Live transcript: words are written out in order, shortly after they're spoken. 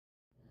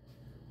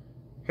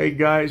Hey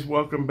guys,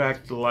 welcome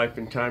back to Life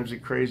and Times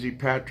of Crazy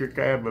Patrick.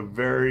 I have a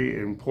very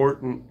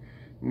important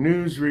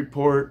news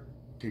report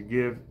to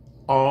give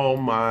all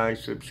my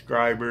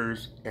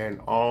subscribers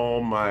and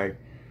all my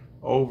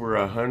over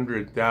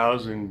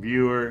 100,000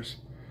 viewers.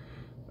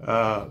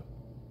 Lalo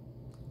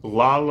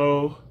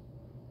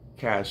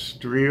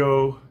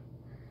Castrillo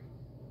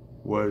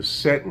was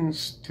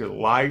sentenced to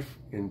life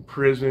in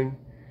prison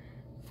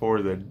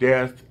for the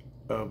death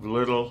of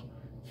little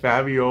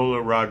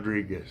Fabiola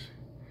Rodriguez.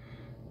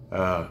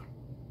 That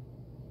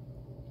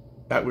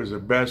was the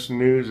best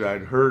news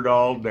I'd heard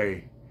all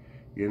day.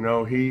 You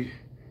know, he's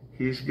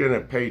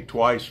gonna pay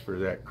twice for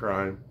that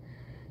crime.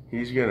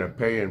 He's gonna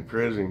pay in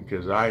prison,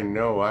 because I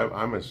know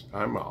I'm an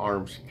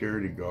armed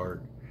security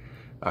guard.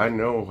 I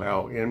know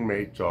how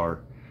inmates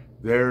are.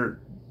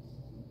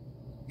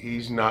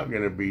 He's not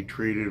gonna be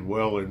treated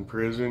well in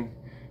prison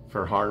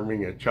for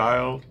harming a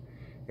child,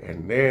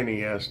 and then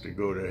he has to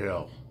go to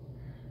hell.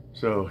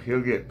 So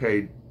he'll get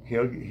paid.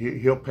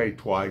 He'll pay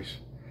twice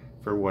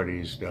for what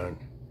he's done,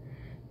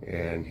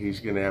 and he's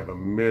going to have a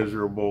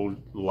miserable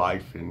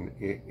life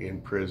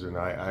in prison.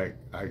 I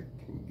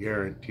can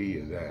guarantee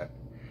you that.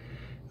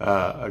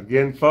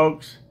 Again,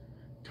 folks,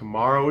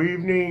 tomorrow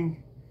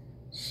evening,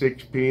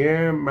 6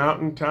 p.m.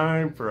 Mountain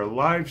Time for a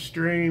live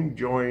stream.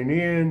 Join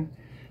in.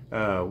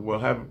 We'll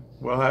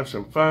have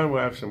some fun.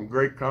 We'll have some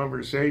great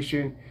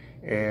conversation,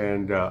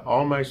 and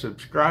all my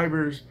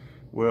subscribers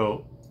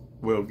will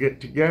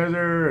get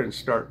together and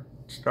start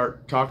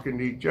talking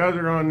to each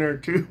other on there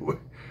too,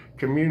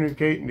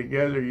 communicating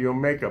together. You'll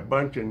make a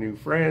bunch of new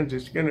friends.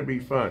 It's going to be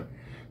fun.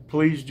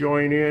 Please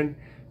join in.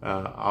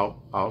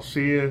 I'll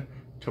see you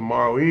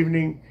tomorrow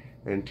evening.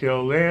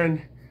 Until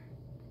then,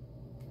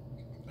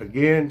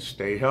 again,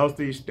 stay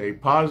healthy, stay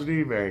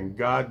positive, and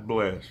God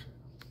bless.